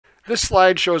This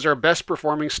slide shows our best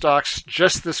performing stocks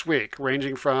just this week,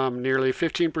 ranging from nearly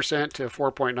 15% to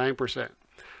 4.9%.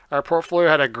 Our portfolio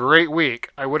had a great week.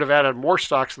 I would have added more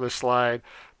stocks to this slide,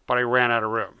 but I ran out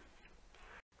of room.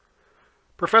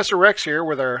 Professor Rex here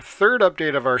with our third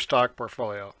update of our stock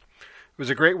portfolio. It was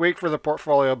a great week for the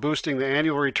portfolio, boosting the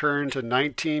annual return to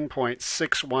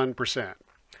 19.61%.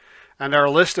 And our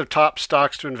list of top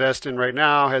stocks to invest in right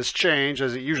now has changed,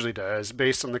 as it usually does,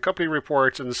 based on the company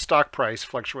reports and the stock price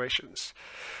fluctuations.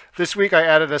 This week I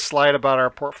added a slide about our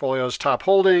portfolio's top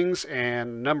holdings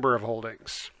and number of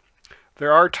holdings.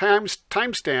 There are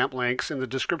timestamp links in the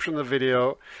description of the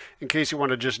video in case you want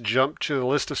to just jump to the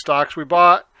list of stocks we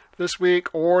bought this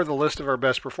week or the list of our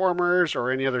best performers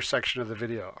or any other section of the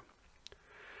video.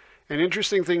 An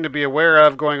interesting thing to be aware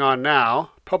of going on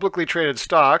now, publicly traded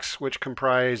stocks, which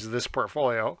comprise this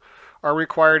portfolio, are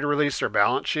required to release their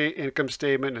balance sheet, income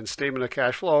statement, and statement of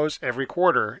cash flows every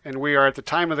quarter. And we are at the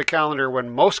time of the calendar when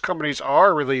most companies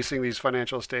are releasing these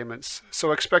financial statements.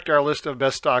 So expect our list of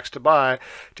best stocks to buy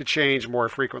to change more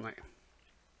frequently.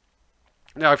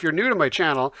 Now, if you're new to my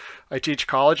channel, I teach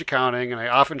college accounting, and I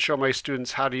often show my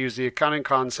students how to use the accounting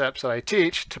concepts that I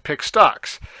teach to pick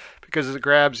stocks, because it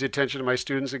grabs the attention of my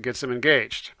students and gets them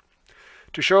engaged.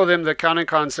 To show them the accounting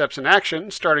concepts in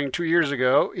action, starting 2 years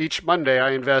ago, each Monday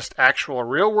I invest actual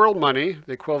real-world money,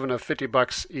 the equivalent of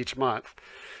 $50 each month,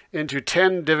 into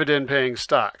 10 dividend-paying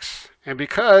stocks. And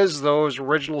because those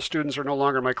original students are no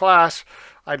longer in my class,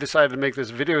 I decided to make this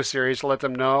video series to let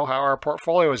them know how our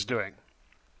portfolio is doing.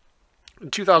 In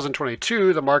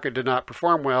 2022, the market did not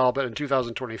perform well, but in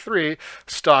 2023,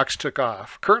 stocks took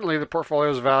off. Currently, the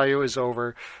portfolio's value is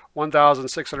over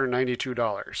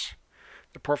 $1,692.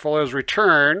 The portfolio's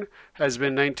return has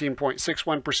been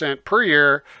 19.61% per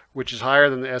year, which is higher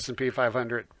than the S&P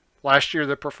 500. Last year,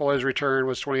 the portfolio's return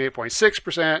was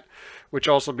 28.6%, which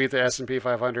also beat the S&P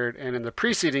 500. And in the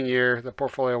preceding year, the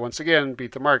portfolio once again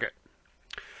beat the market.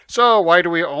 So why do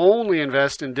we only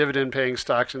invest in dividend-paying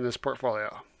stocks in this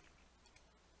portfolio?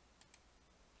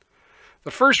 The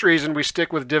first reason we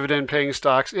stick with dividend-paying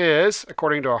stocks is,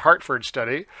 according to a Hartford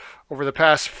study, over the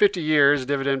past 50 years,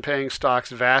 dividend-paying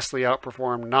stocks vastly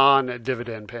outperform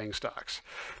non-dividend-paying stocks.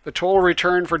 The total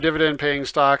return for dividend-paying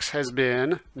stocks has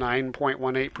been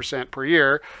 9.18% per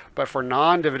year, but for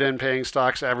non-dividend-paying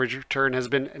stocks, average return has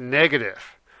been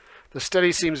negative. The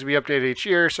study seems to be updated each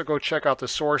year, so go check out the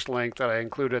source link that I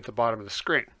included at the bottom of the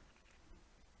screen.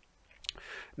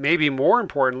 Maybe more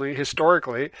importantly,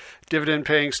 historically,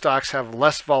 dividend-paying stocks have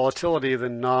less volatility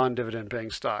than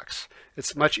non-dividend-paying stocks.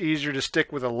 It's much easier to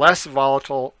stick with a less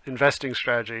volatile investing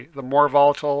strategy. The more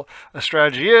volatile a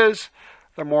strategy is,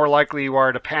 the more likely you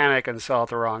are to panic and sell at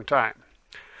the wrong time.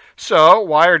 So,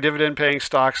 why are dividend-paying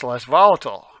stocks less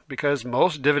volatile? Because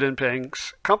most dividend-paying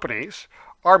companies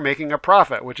are making a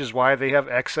profit, which is why they have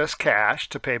excess cash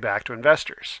to pay back to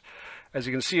investors. As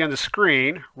you can see on the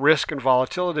screen, risk and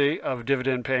volatility of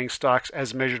dividend-paying stocks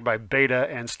as measured by beta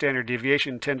and standard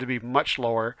deviation tend to be much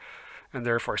lower and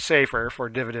therefore safer for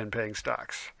dividend-paying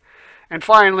stocks. And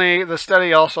finally, the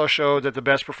study also showed that the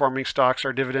best performing stocks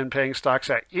are dividend-paying stocks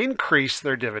that increase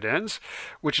their dividends,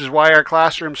 which is why our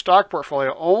classroom stock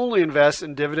portfolio only invests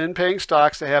in dividend-paying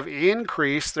stocks that have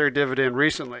increased their dividend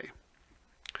recently.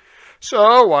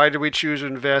 So why do we choose to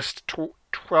invest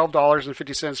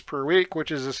 $12.50 per week,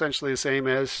 which is essentially the same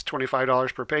as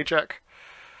 $25 per paycheck?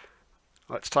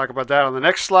 Let's talk about that on the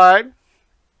next slide.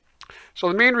 So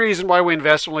the main reason why we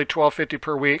invest only $12.50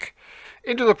 per week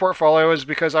into the portfolio is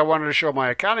because I wanted to show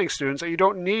my accounting students that you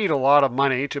don't need a lot of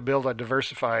money to build a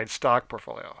diversified stock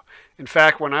portfolio. In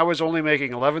fact, when I was only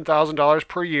making $11,000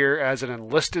 per year as an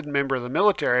enlisted member of the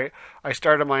military, I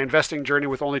started my investing journey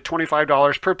with only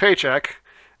 $25 per paycheck.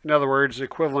 In other words, the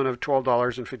equivalent of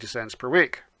 $12.50 per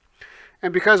week.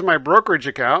 And because my brokerage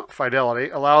account, Fidelity,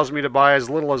 allows me to buy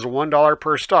as little as $1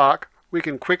 per stock, we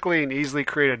can quickly and easily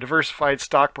create a diversified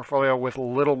stock portfolio with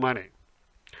little money.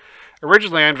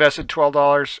 Originally I invested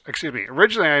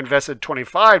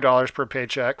 $25 per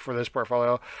paycheck for this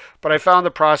portfolio, but I found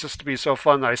the process to be so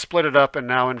fun that I split it up and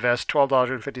now invest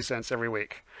 $12.50 every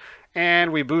week.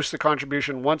 And we boost the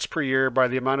contribution once per year by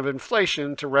the amount of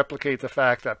inflation to replicate the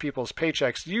fact that people's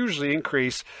paychecks usually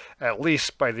increase at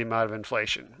least by the amount of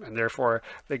inflation, and therefore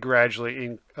they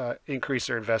gradually increase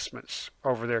their investments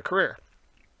over their career.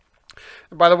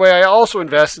 And by the way, I also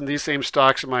invest in these same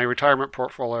stocks in my retirement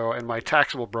portfolio and my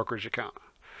taxable brokerage account.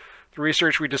 The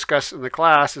research we discuss in the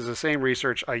class is the same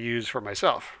research I use for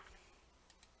myself.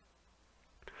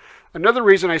 Another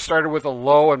reason I started with a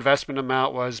low investment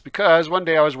amount was because one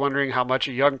day I was wondering how much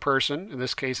a young person, in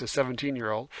this case a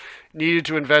 17-year-old, needed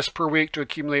to invest per week to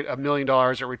accumulate $1 million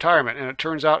at retirement. And it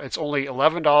turns out it's only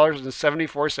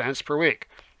 $11.74 per week.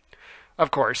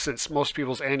 Of course, since most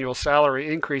people's annual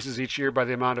salary increases each year by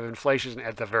the amount of inflation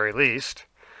at the very least,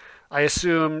 I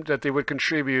assumed that they would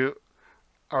contribute,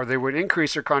 or they would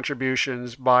increase their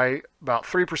contributions by about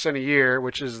 3% a year,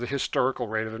 which is the historical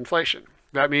rate of inflation.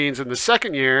 That means in the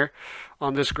second year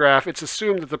on this graph, it's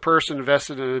assumed that the person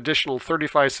invested an additional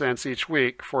 35 cents each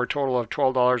week for a total of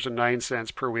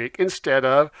 $12.09 per week instead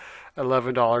of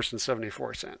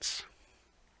 $11.74.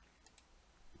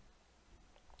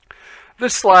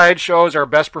 This slide shows our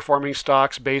best performing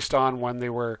stocks based on when they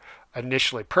were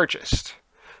initially purchased.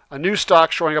 A new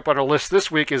stock showing up on our list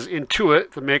this week is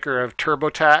Intuit, the maker of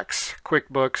TurboTax,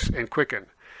 QuickBooks, and Quicken.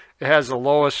 It has the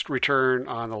lowest return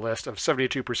on the list of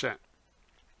 72%.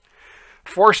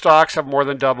 4 stocks have more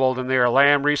than doubled, and they are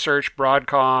Lam Research,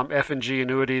 Broadcom, F&G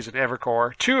Annuities, and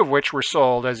Evercore, 2 of which were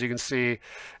sold, as you can see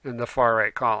in the far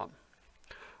right column.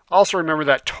 Also remember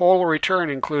that total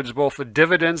return includes both the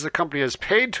dividends the company has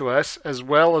paid to us, as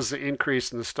well as the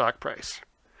increase in the stock price.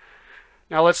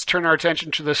 Now let's turn our attention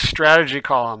to the strategy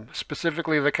column,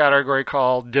 specifically the category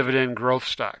called dividend growth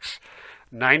stocks.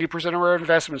 90% of our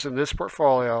investments in this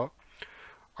portfolio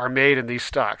are made in these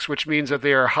stocks, which means that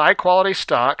they are high quality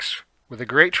stocks with a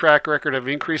great track record of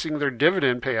increasing their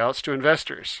dividend payouts to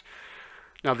investors.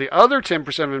 Now, the other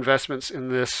 10% of investments in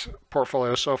this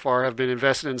portfolio so far have been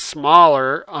invested in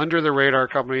smaller, under-the-radar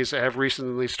companies that have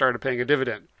recently started paying a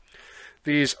dividend.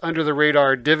 These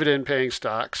under-the-radar dividend-paying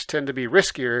stocks tend to be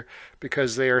riskier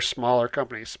because they are smaller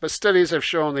companies, but studies have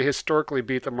shown they historically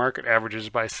beat the market averages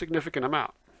by a significant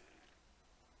amount.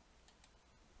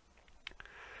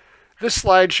 This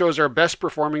slide shows our best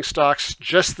performing stocks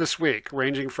just this week,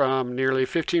 ranging from nearly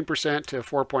 15% to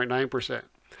 4.9%.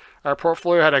 Our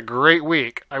portfolio had a great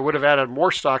week. I would have added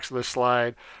more stocks to this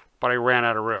slide, but I ran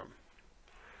out of room.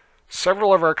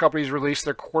 Several of our companies released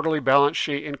their quarterly balance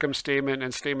sheet, income statement,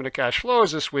 and statement of cash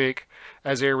flows this week,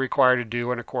 as they are required to do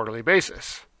on a quarterly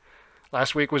basis.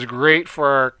 Last week was great for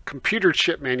our computer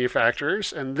chip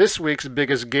manufacturers, and this week's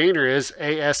biggest gainer is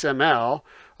ASML,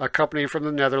 a company from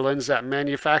the Netherlands that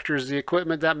manufactures the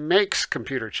equipment that makes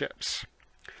computer chips.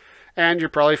 And you're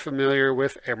probably familiar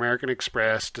with American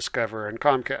Express, Discover, and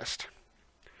Comcast.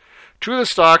 2 of the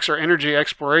stocks are energy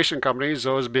exploration companies,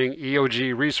 those being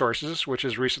EOG Resources, which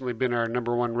has recently been our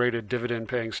 #1 rated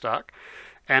dividend-paying stock,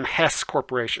 and Hess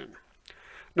Corporation.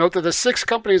 Note that the 6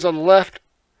 companies on the left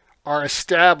are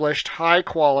established,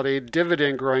 high-quality,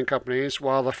 dividend-growing companies,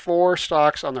 while the 4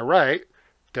 stocks on the right,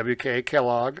 WK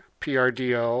Kellogg,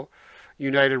 PRDO,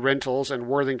 United Rentals, and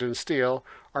Worthington Steel,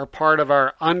 are part of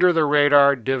our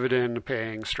under-the-radar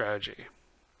dividend-paying strategy.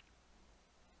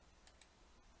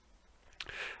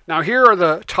 Now here are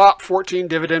the top 14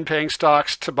 dividend-paying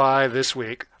stocks to buy this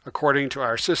week, according to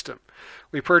our system.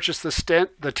 We purchased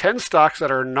the 10 stocks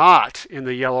that are not in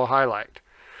the yellow highlight.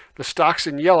 The stocks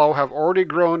in yellow have already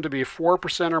grown to be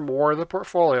 4% or more of the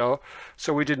portfolio,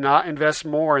 so we did not invest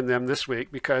more in them this week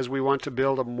because we want to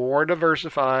build a more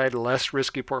diversified, less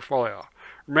risky portfolio.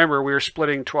 Remember, we are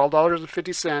splitting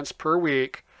 $12.50 per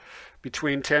week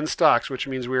between 10 stocks, which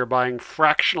means we are buying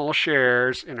fractional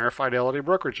shares in our Fidelity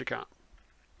brokerage account.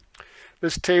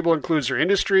 This table includes their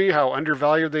industry, how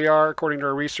undervalued they are according to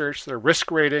our research, their risk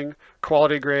rating,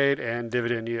 quality grade, and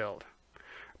dividend yield.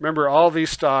 Remember, all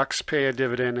these stocks pay a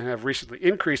dividend and have recently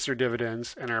increased their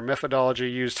dividends, and our methodology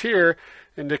used here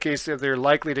indicates that they're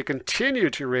likely to continue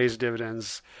to raise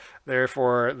dividends.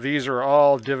 Therefore, these are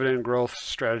all dividend growth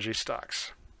strategy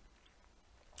stocks.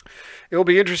 It will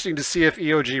be interesting to see if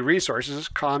EOG Resources,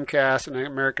 Comcast, and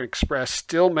American Express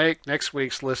still make next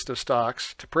week's list of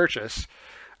stocks to purchase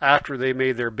after they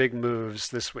made their big moves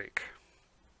this week.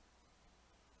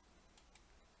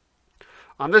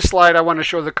 On this slide, I want to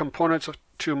show the components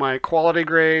to my quality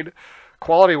grade.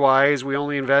 Quality-wise, we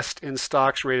only invest in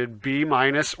stocks rated B-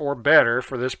 or better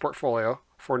for this portfolio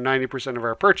for 90% of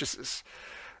our purchases.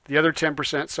 The other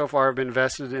 10% so far have been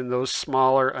invested in those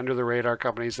smaller, under-the-radar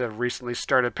companies that have recently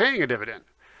started paying a dividend.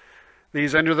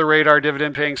 These under-the-radar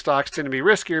dividend-paying stocks tend to be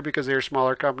riskier because they are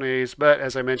smaller companies, but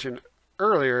as I mentioned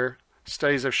earlier,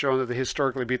 studies have shown that they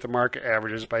historically beat the market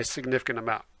averages by a significant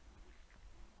amount.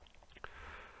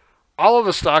 All of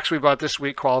the stocks we bought this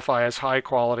week qualify as high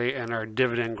quality and are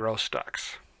dividend growth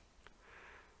stocks.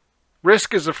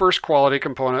 Risk is the first quality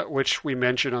component, which we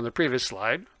mentioned on the previous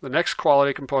slide. The next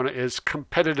quality component is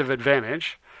competitive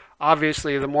advantage.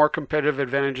 Obviously, the more competitive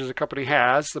advantages a company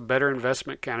has, the better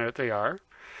investment candidate they are.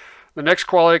 The next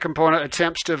quality component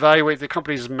attempts to evaluate the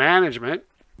company's management.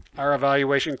 Our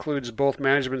evaluation includes both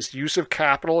management's use of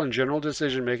capital and general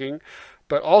decision making,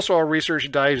 but also our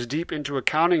research dives deep into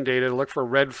accounting data to look for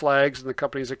red flags in the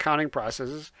company's accounting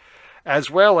processes, as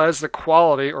well as the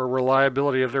quality or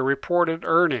reliability of their reported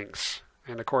earnings.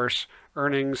 And of course,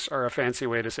 earnings are a fancy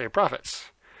way to say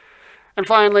profits. And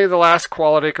finally, the last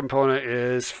quality component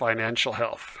is financial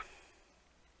health.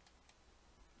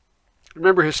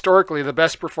 Remember, historically, the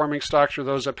best performing stocks are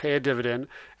those that pay a dividend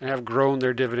and have grown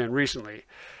their dividend recently.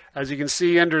 As you can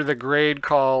see under the grade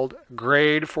called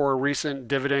Grade for Recent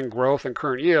Dividend Growth and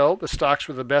Current Yield, the stocks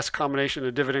with the best combination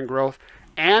of dividend growth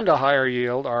and a higher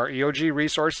yield are EOG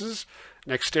Resources,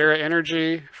 NextEra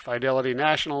Energy, Fidelity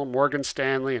National, Morgan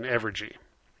Stanley, and Evergy.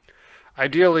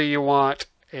 Ideally, you want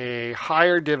a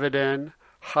higher dividend,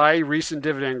 high recent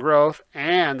dividend growth,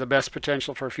 and the best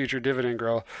potential for future dividend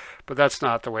growth, but that's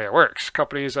not the way it works.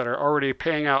 Companies that are already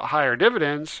paying out higher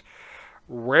dividends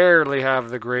rarely have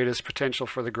the greatest potential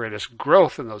for the greatest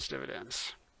growth in those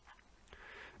dividends.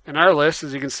 In our list,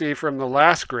 as you can see from the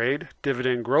last grade,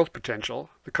 dividend growth potential,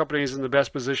 the companies in the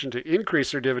best position to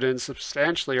increase their dividends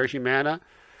substantially are Humana,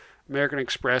 American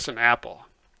Express, and Apple.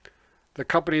 The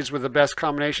companies with the best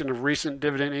combination of recent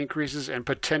dividend increases and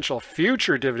potential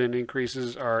future dividend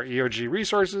increases are EOG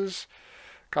Resources,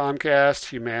 Comcast,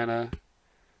 Humana,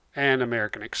 and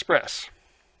American Express.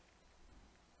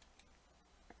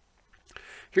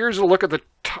 Here's a look at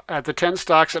the 10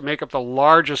 stocks that make up the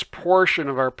largest portion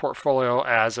of our portfolio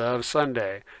as of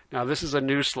Sunday. Now, this is a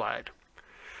new slide.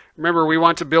 Remember, we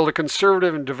want to build a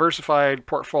conservative and diversified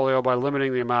portfolio by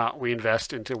limiting the amount we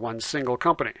invest into one single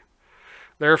company.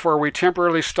 Therefore, we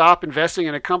temporarily stop investing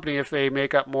in a company if they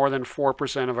make up more than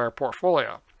 4% of our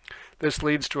portfolio. This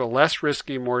leads to a less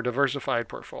risky, more diversified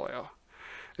portfolio.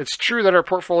 It's true that our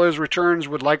portfolio's returns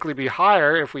would likely be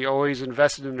higher if we always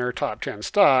invested in our top 10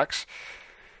 stocks,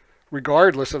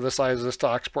 regardless of the size of the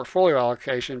stock's portfolio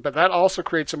allocation, but that also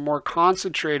creates a more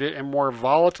concentrated and more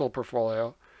volatile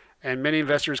portfolio, and many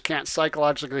investors can't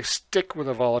psychologically stick with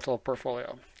a volatile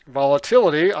portfolio.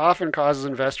 Volatility often causes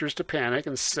investors to panic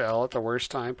and sell at the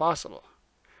worst time possible.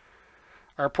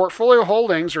 Our portfolio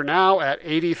holdings are now at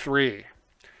 83.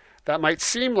 That might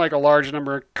seem like a large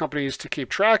number of companies to keep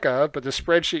track of, but the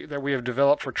spreadsheet that we have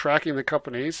developed for tracking the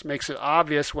companies makes it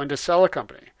obvious when to sell a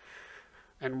company.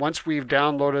 And once we've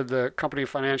downloaded the company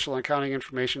financial and accounting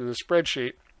information in the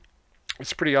spreadsheet,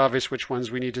 it's pretty obvious which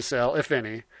ones we need to sell, if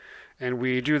any. And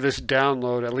we do this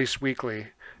download at least weekly,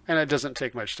 and it doesn't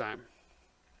take much time.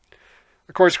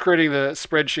 Of course, creating the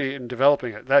spreadsheet and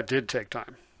developing it, that did take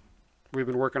time. We've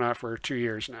been working on it for 2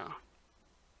 years now.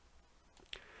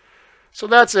 So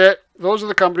that's it. Those are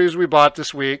the companies we bought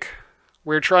this week.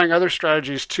 We're trying other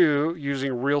strategies too,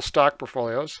 using real stock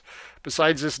portfolios.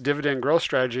 Besides this dividend growth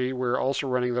strategy, we're also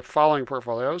running the following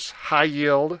portfolios: high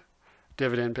yield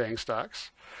dividend paying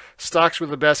stocks, stocks with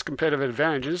the best competitive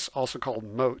advantages, also called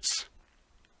moats.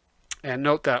 And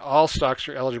note that all stocks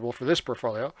are eligible for this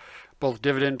portfolio, both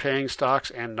dividend paying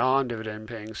stocks and non-dividend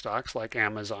paying stocks like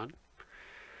Amazon.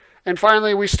 And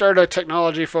finally, we start a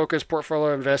technology-focused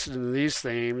portfolio invested in these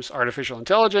themes: artificial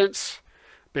intelligence,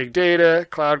 big data,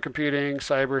 cloud computing,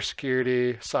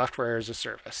 cybersecurity, software as a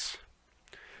service.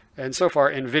 And so far,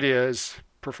 NVIDIA is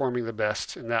performing the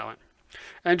best in that one.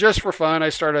 And just for fun, I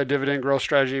started a dividend growth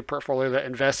strategy portfolio that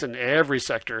invests in every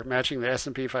sector, matching the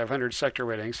S&P 500 sector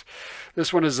weightings.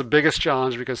 This one is the biggest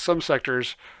challenge because some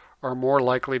sectors are more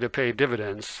likely to pay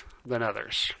dividends than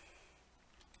others.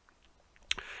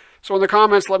 So in the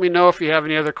comments, let me know if you have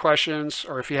any other questions,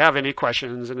 or if you have any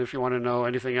questions, and if you want to know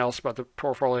anything else about the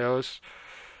portfolios,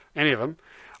 any of them.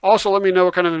 Also, let me know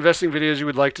what kind of investing videos you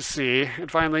would like to see.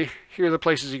 And finally, here are the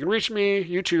places you can reach me: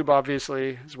 YouTube,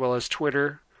 obviously, as well as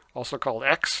Twitter, also called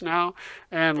X now,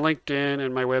 and LinkedIn,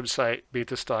 and my website,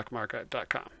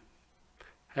 beatthestockmarket.com.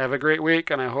 Have a great week,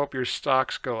 and I hope your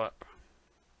stocks go up.